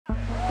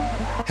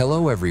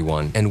Hello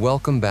everyone, and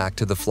welcome back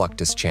to the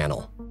Fluctus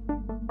Channel.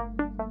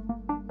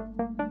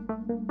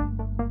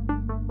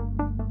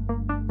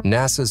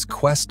 NASA's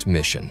Quest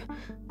mission,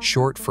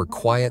 short for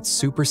Quiet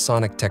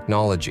Supersonic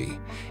Technology,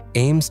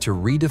 aims to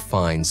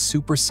redefine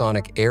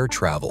supersonic air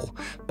travel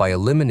by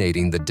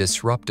eliminating the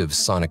disruptive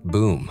sonic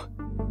boom.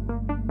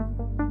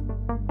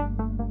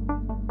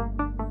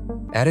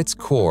 At its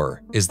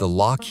core is the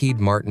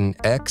Lockheed Martin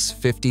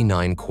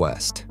X59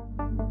 Quesst,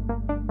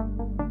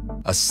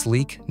 a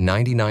sleek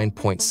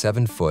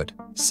 99.7-foot,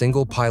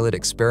 single-pilot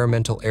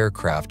experimental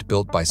aircraft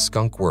built by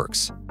Skunk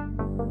Works.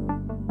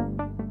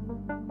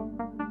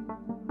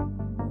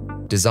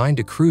 Designed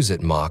to cruise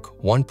at Mach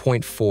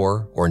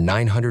 1.4 or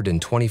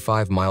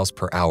 925 miles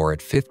per hour at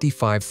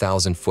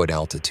 55,000-foot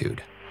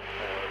altitude.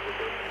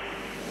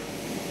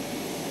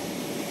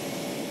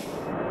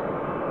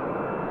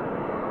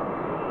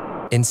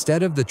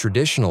 Instead of the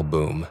traditional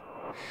boom,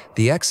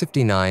 the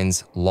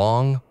X-59's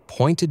long,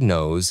 pointed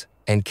nose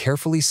and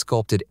carefully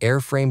sculpted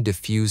airframe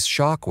diffuse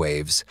shock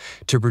waves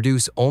to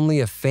produce only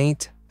a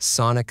faint,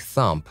 sonic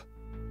thump,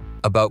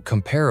 about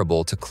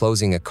comparable to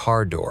closing a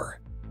car door.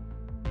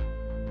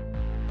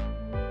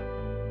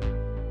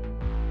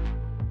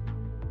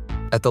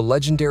 At the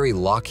legendary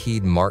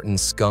Lockheed Martin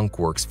Skunk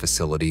Works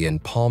facility in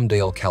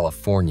Palmdale,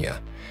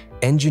 California,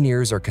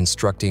 engineers are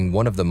constructing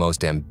one of the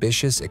most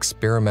ambitious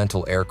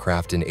experimental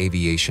aircraft in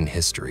aviation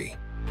history.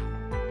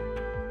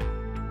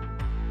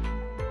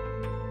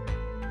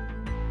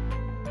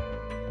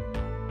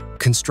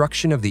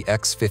 Construction of the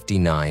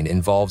X-59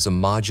 involves a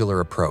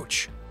modular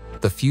approach.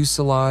 The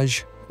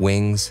fuselage,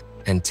 wings,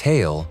 and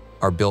tail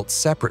are built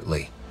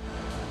separately.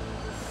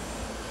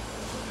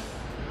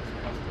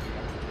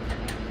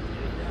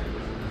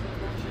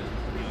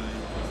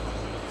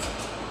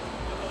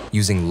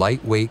 Using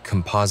lightweight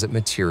composite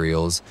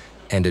materials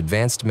and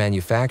advanced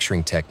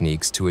manufacturing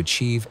techniques to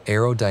achieve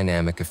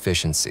aerodynamic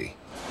efficiency.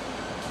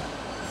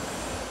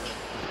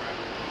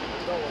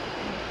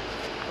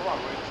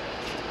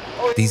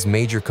 These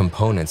major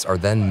components are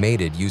then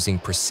mated using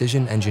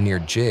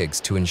precision-engineered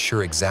jigs to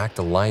ensure exact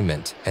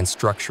alignment and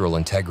structural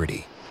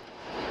integrity.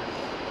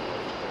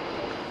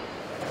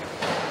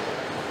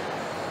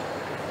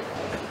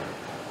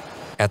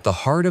 At the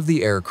heart of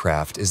the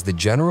aircraft is the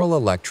General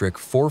Electric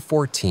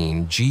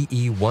 414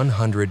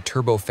 GE100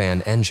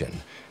 turbofan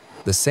engine,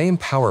 the same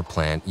power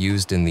plant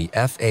used in the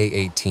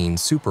FA-18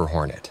 Super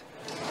Hornet.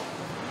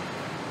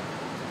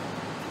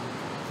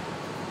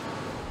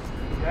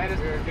 That is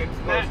getting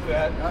close to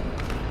that.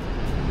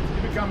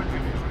 Keep it coming to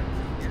me.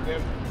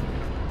 Yep.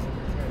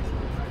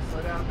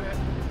 Slow down a bit.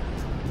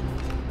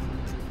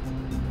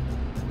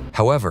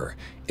 However,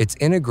 its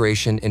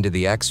integration into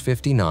the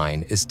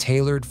X-59 is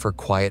tailored for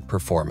quiet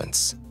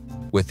performance,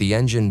 with the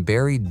engine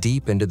buried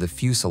deep into the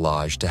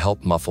fuselage to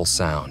help muffle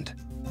sound.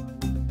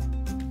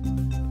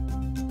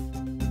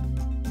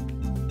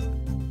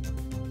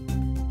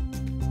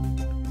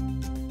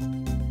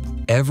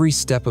 Every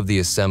step of the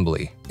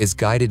assembly is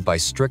guided by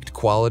strict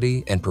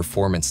quality and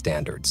performance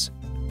standards,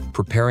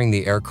 preparing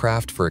the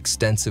aircraft for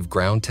extensive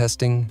ground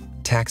testing,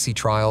 taxi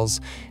trials,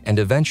 and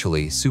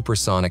eventually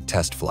supersonic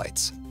test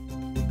flights.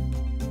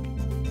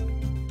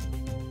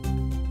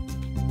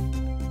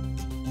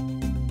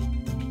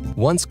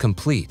 Once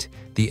complete,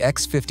 the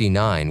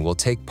X-59 will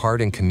take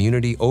part in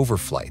community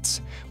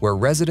overflights, where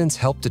residents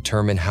help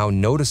determine how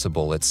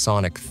noticeable its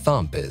sonic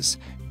thump is,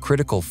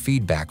 critical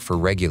feedback for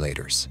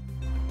regulators.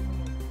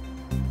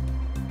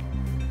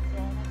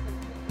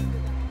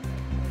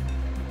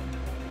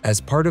 As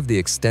part of the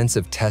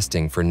extensive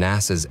testing for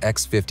NASA's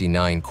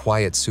X-59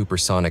 Quiet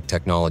Supersonic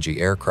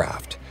Technology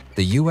aircraft,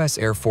 the U.S.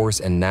 Air Force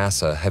and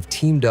NASA have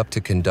teamed up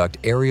to conduct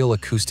aerial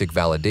acoustic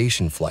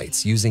validation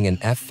flights using an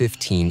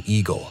F-15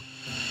 Eagle.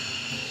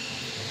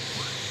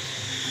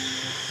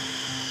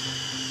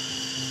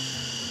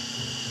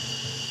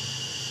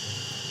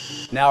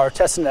 Now we're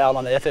testing it out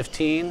on the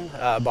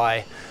F-15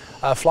 by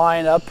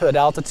flying up at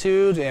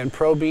altitude and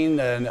probing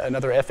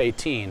another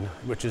F-18,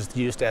 which is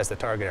used as the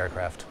target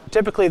aircraft.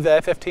 Typically the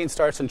F-15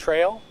 starts in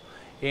trail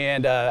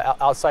and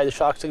outside the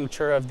shock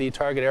signature of the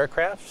target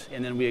aircraft,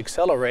 and then we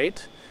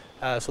accelerate.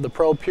 So the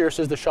probe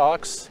pierces the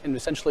shocks, and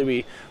essentially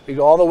we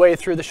go all the way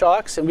through the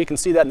shocks, and we can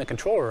see that in the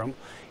control room.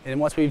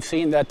 And once we've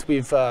seen that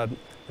we've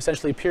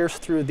essentially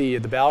pierced through the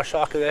bow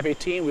shock of the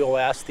F-18, we will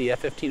ask the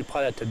F-15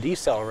 pilot to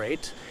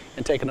decelerate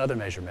and take another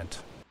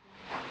measurement.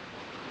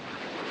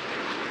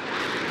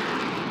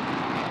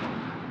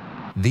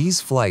 These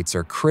flights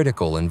are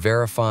critical in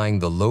verifying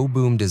the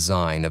low-boom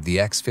design of the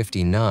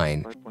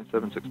X-59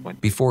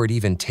 before it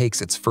even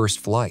takes its first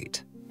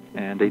flight.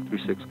 And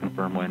 836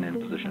 confirm when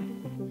in position.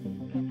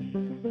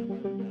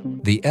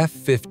 The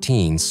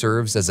F-15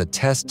 serves as a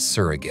test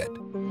surrogate,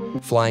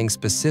 flying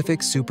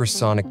specific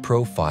supersonic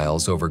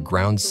profiles over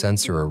ground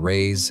sensor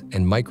arrays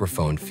and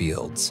microphone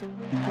fields.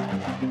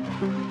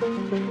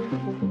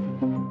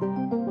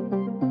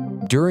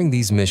 During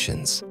these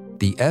missions,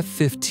 the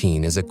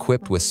F-15 is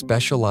equipped with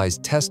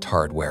specialized test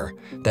hardware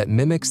that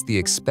mimics the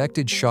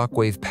expected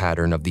shockwave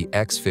pattern of the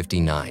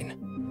X-59.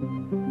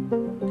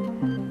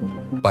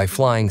 By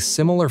flying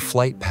similar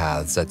flight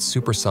paths at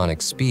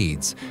supersonic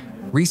speeds,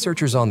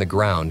 researchers on the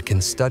ground can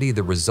study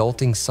the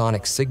resulting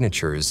sonic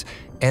signatures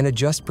and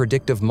adjust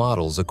predictive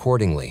models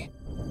accordingly.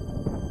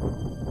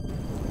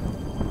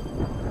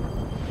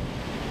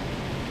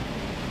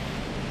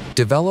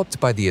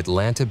 Developed by the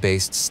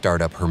Atlanta-based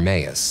startup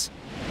Hermeus,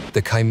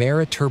 the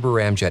Chimera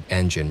Turbojet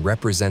engine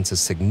represents a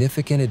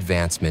significant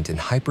advancement in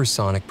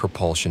hypersonic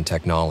propulsion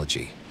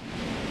technology.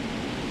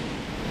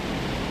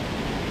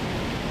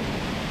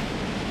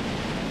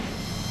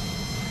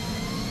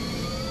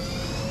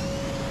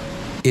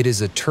 It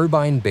is a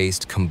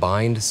turbine-based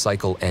combined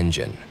cycle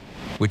engine,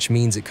 which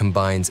means it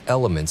combines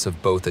elements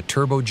of both a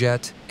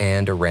turbojet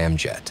and a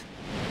ramjet.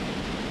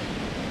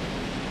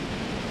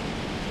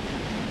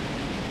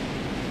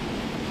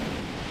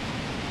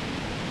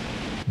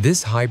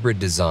 This hybrid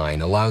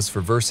design allows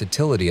for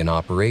versatility in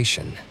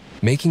operation,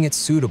 making it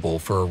suitable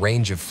for a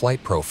range of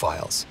flight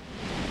profiles.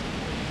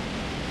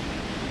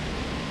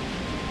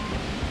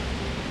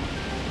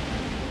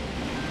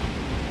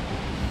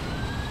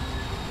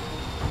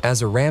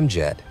 As a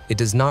ramjet, it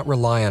does not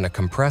rely on a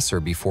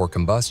compressor before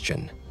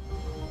combustion.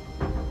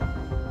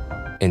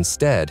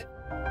 Instead,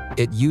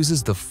 it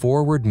uses the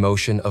forward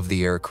motion of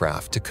the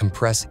aircraft to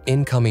compress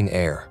incoming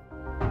air,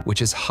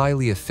 which is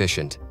highly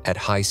efficient at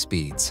high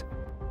speeds.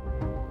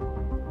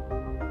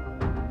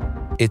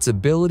 Its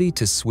ability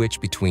to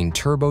switch between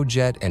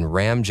turbojet and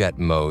ramjet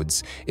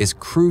modes is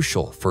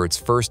crucial for its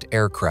first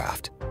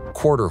aircraft,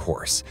 quarter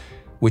horse,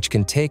 which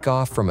can take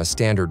off from a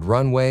standard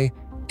runway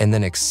and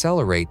then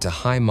accelerate to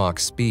high Mach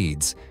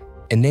speeds,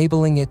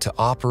 enabling it to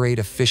operate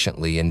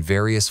efficiently in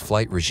various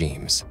flight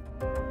regimes.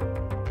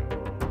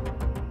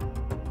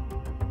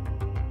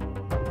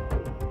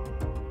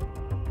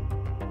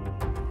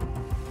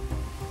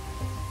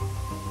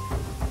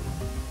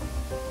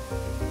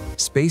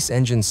 Space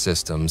Engine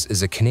Systems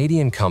is a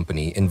Canadian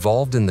company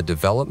involved in the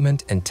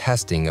development and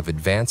testing of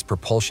advanced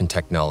propulsion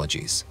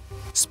technologies,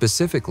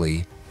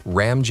 specifically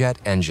ramjet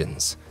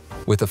engines,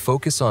 with a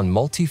focus on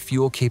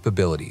multi-fuel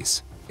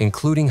capabilities,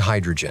 including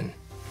hydrogen.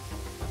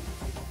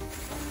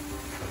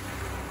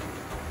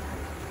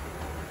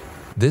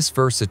 This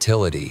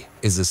versatility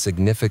is a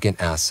significant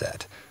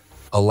asset,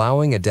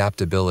 allowing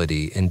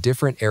adaptability in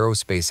different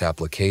aerospace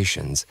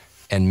applications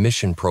and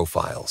mission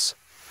profiles.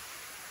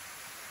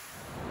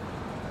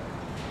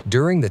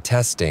 During the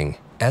testing,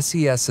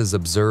 SES has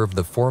observed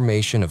the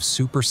formation of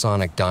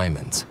supersonic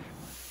diamonds.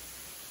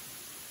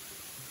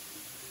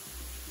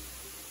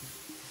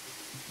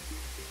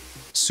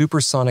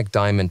 Supersonic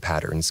diamond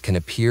patterns can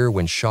appear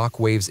when shock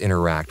waves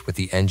interact with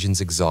the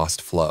engine's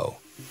exhaust flow,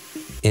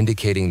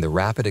 indicating the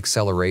rapid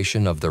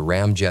acceleration of the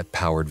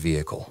ramjet-powered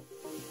vehicle.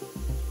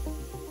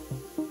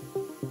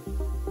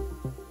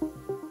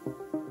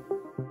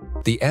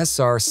 The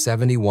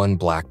SR-71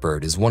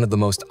 Blackbird is one of the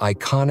most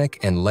iconic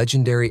and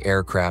legendary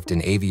aircraft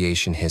in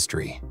aviation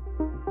history.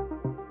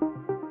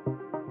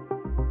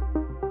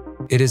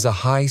 It is a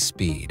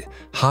high-speed,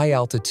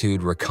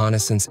 high-altitude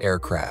reconnaissance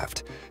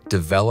aircraft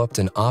developed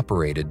and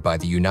operated by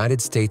the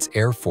United States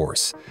Air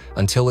Force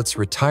until its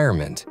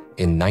retirement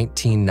in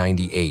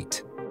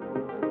 1998.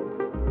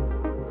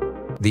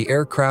 The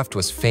aircraft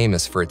was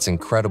famous for its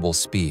incredible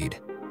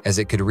speed, as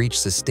it could reach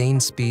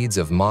sustained speeds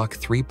of Mach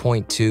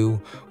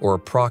 3.2 or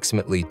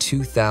approximately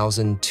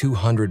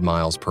 2,200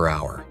 miles per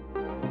hour.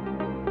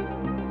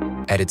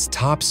 At its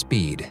top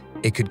speed,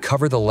 it could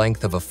cover the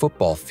length of a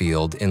football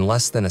field in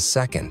less than a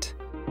second.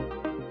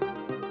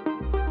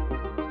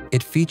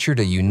 It featured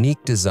a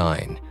unique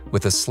design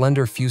with a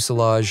slender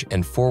fuselage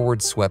and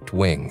forward-swept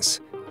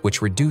wings,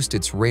 which reduced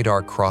its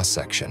radar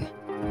cross-section.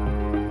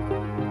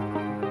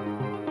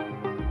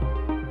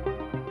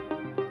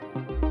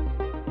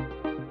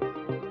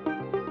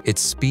 Its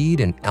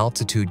speed and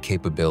altitude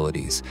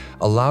capabilities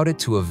allowed it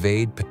to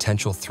evade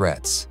potential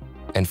threats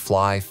and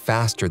fly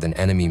faster than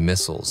enemy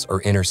missiles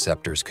or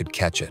interceptors could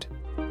catch it.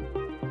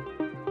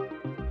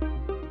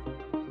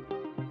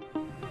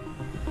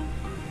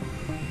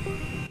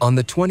 On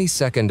the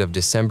 22nd of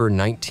December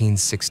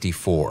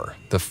 1964,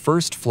 the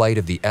first flight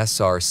of the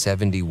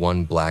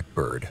SR-71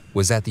 Blackbird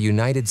was at the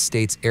United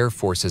States Air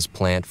Force's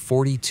Plant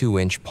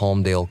 42-inch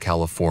Palmdale,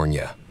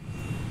 California.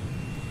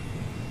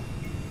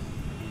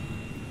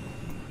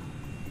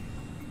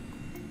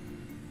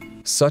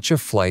 Such a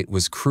flight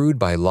was crewed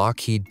by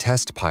Lockheed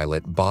test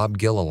pilot Bob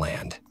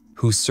Gilliland,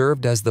 who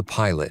served as the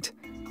pilot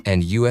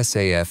and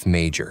USAF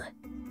major.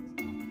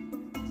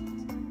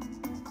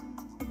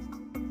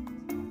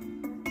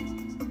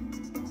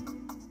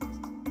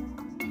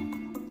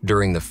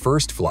 During the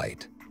first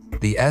flight,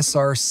 the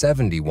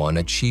SR-71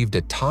 achieved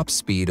a top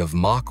speed of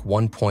Mach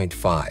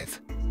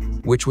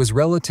 1.5, which was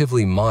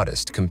relatively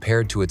modest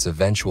compared to its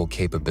eventual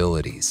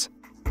capabilities.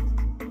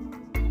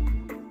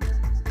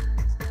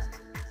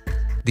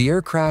 The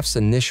aircraft's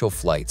initial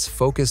flights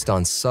focused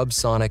on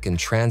subsonic and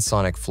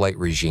transonic flight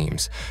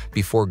regimes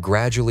before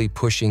gradually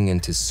pushing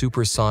into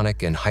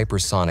supersonic and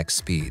hypersonic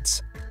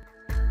speeds.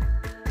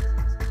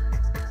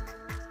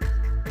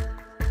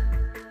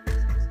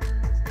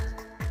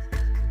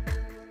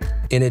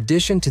 In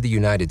addition to the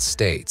United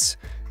States,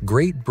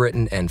 Great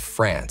Britain and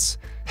France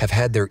have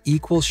had their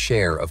equal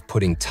share of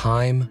putting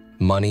time,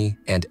 money,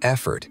 and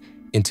effort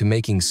into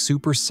making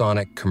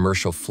supersonic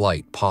commercial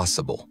flight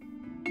possible.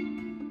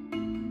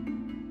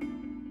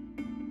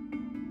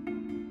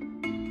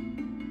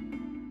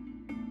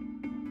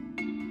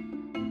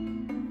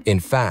 In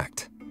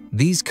fact,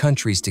 these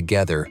countries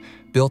together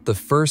built the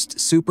first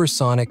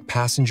supersonic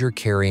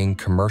passenger-carrying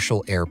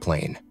commercial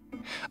airplane,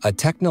 a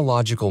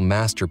technological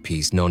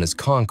masterpiece known as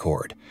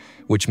Concord,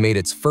 which made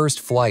its first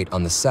flight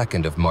on the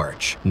 2nd of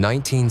March,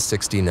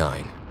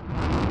 1969.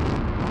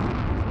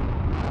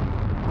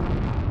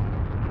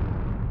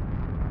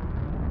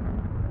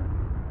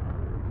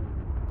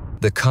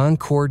 The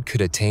Concord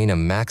could attain a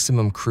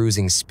maximum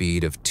cruising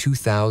speed of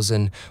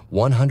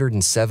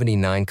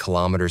 2,179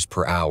 kilometers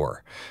per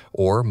hour,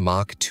 or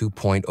Mach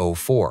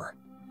 2.04,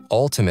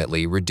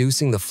 ultimately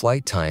reducing the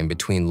flight time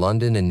between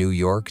London and New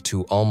York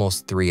to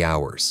almost 3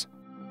 hours.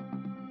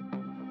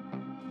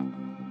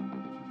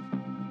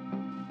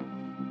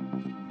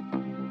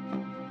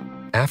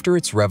 After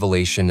its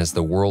revelation as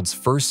the world's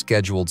first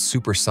scheduled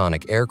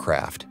supersonic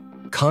aircraft,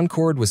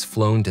 Concord was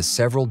flown to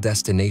several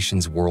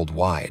destinations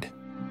worldwide.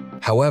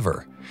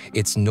 However,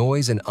 its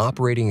noise and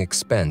operating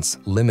expense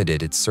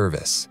limited its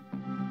service.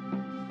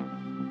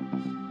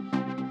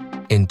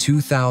 In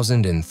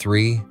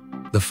 2003,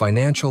 the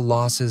financial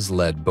losses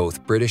led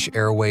both British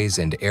Airways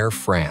and Air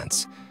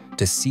France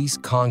to cease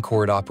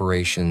Concord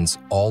operations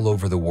all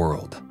over the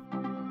world.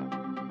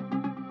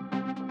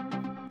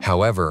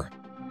 However,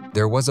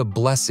 there was a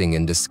blessing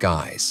in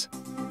disguise.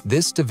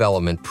 This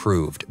development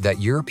proved that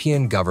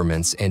European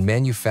governments and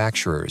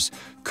manufacturers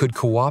could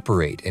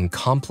cooperate in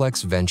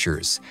complex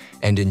ventures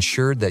and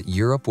ensured that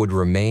Europe would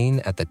remain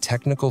at the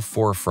technical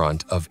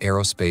forefront of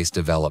aerospace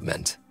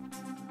development.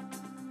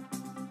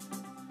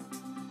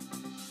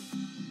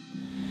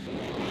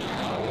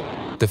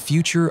 The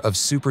future of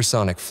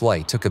supersonic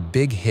flight took a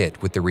big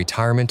hit with the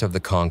retirement of the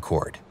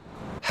Concorde.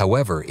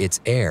 However, its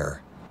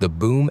heir, the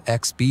Boom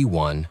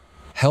XB-1,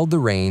 held the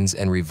reins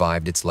and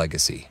revived its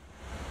legacy.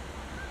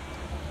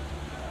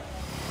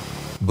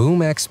 Boom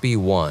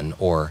XB-1,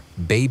 or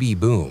Baby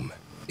Boom,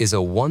 is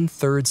a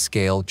 1/3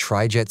 scale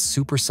trijet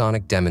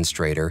supersonic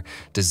demonstrator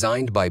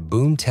designed by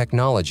Boom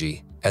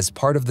Technology as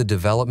part of the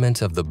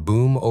development of the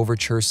Boom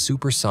Overture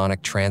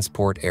supersonic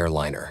transport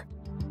airliner.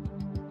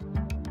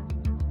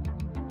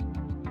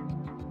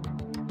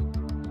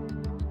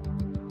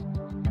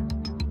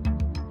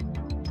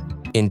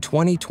 In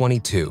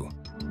 2022,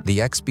 the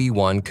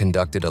XB-1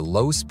 conducted a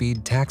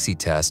low-speed taxi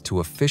test to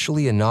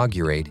officially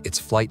inaugurate its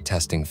flight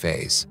testing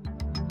phase.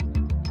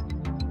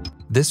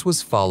 This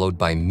was followed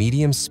by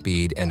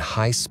medium-speed and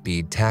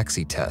high-speed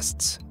taxi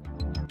tests,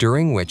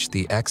 during which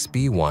the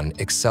XB-1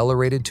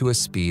 accelerated to a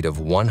speed of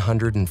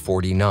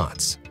 140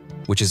 knots,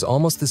 which is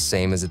almost the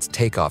same as its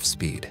takeoff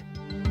speed.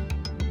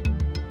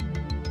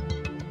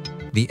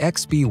 The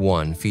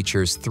XB-1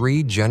 features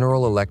 3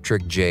 General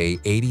Electric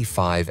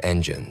J85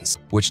 engines,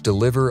 which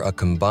deliver a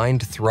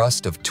combined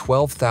thrust of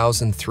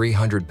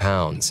 12,300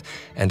 pounds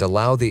and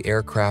allow the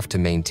aircraft to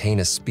maintain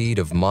a speed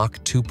of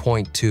Mach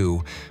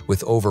 2.2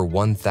 with over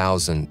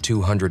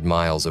 1,200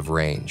 miles of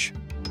range.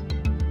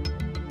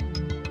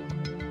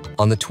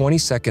 On the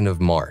 22nd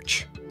of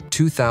March,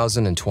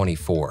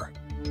 2024,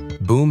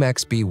 Boom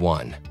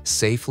XB-1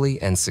 safely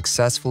and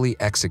successfully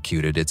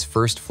executed its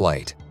first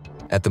flight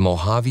at the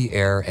Mojave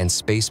Air and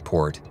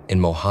Spaceport in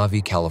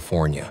Mojave,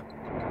 California.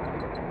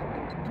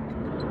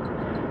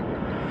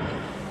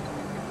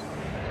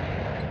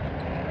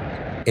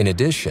 In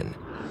addition,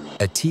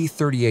 a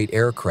T-38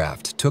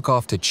 aircraft took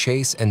off to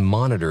chase and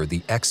monitor the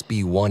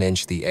XB-1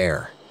 into the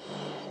air.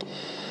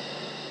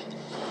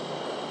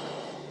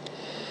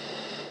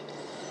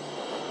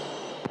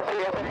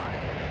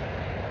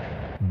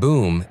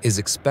 Boom is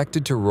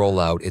expected to roll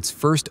out its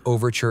first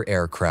Overture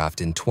aircraft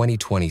in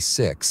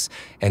 2026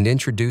 and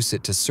introduce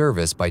it to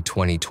service by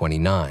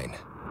 2029.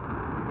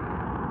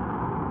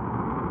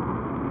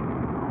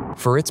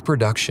 For its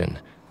production,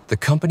 the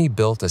company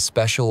built a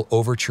special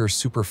Overture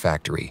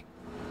superfactory,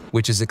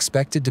 which is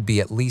expected to be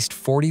at least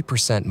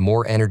 40%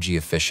 more energy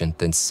efficient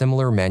than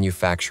similar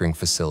manufacturing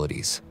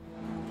facilities.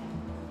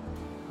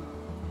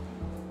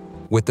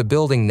 With the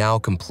building now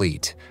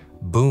complete,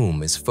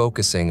 Boom is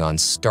focusing on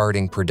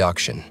starting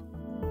production.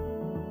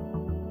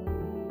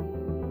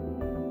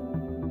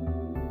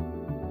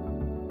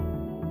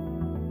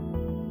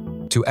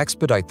 To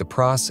expedite the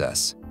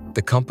process,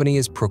 the company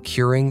is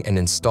procuring and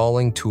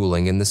installing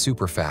tooling in the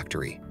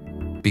superfactory,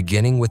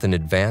 beginning with an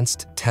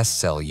advanced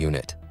test cell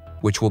unit,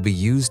 which will be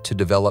used to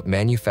develop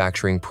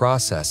manufacturing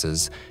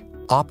processes,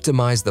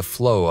 optimize the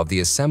flow of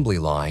the assembly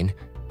line,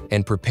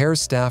 and prepare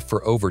staff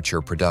for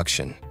Overture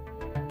production.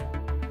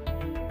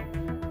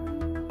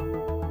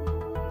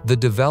 The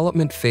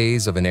development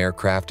phase of an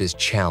aircraft is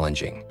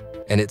challenging,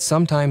 and it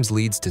sometimes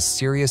leads to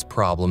serious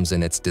problems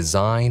in its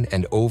design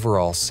and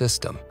overall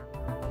system.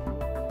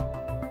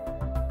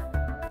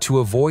 To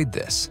avoid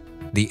this,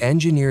 the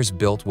engineers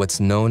built what's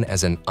known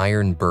as an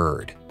iron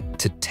bird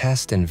to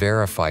test and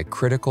verify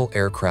critical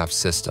aircraft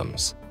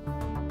systems.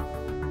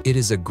 It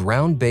is a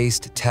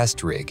ground-based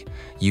test rig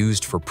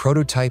used for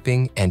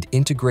prototyping and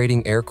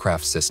integrating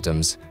aircraft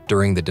systems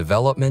during the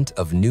development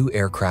of new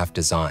aircraft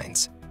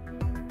designs.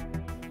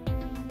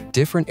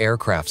 Different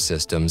aircraft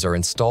systems are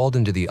installed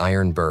into the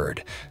Iron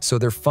Bird, so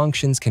their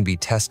functions can be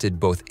tested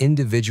both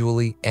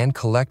individually and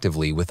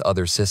collectively with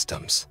other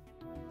systems.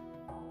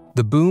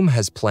 The boom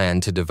has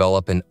planned to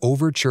develop an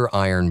Overture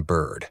Iron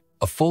Bird,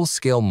 a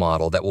full-scale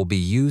model that will be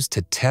used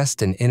to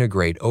test and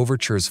integrate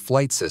Overture's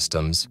flight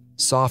systems,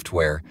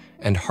 software,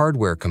 and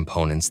hardware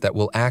components that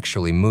will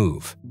actually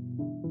move.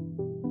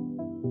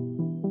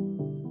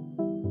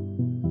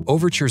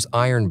 Overture's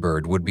Iron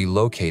Bird would be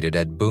located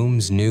at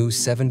Boom's new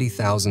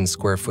 70,000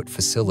 square foot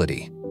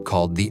facility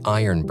called the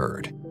Iron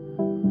Bird.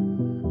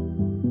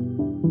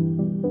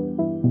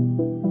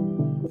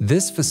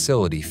 This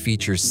facility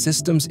features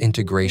Systems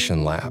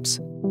Integration Labs,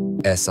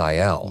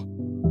 SIL,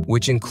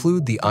 which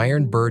include the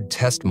Iron Bird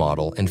test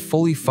model and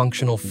fully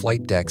functional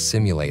flight deck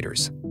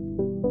simulators.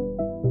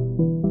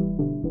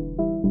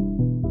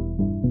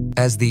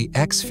 As the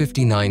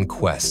X59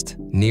 Quesst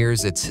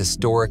nears its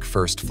historic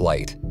first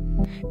flight,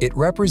 it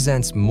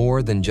represents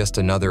more than just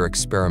another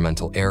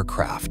experimental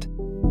aircraft.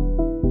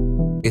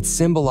 It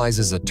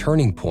symbolizes a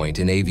turning point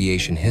in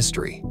aviation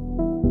history.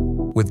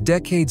 With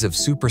decades of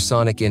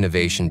supersonic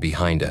innovation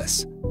behind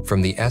us,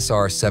 from the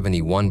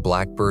SR-71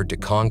 Blackbird to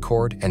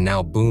Concord and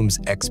now Boom's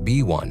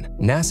XB-1,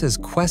 NASA's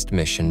Quest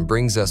mission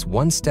brings us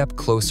one step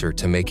closer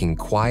to making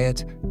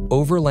quiet,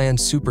 overland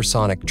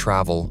supersonic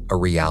travel a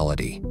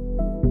reality.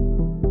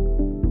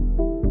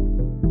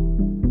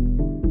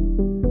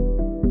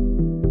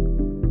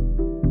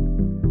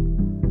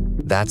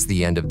 That's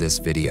the end of this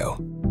video.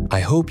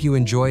 I hope you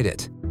enjoyed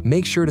it.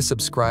 Make sure to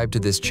subscribe to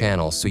this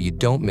channel so you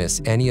don't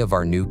miss any of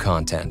our new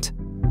content.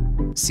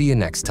 See you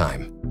next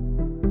time.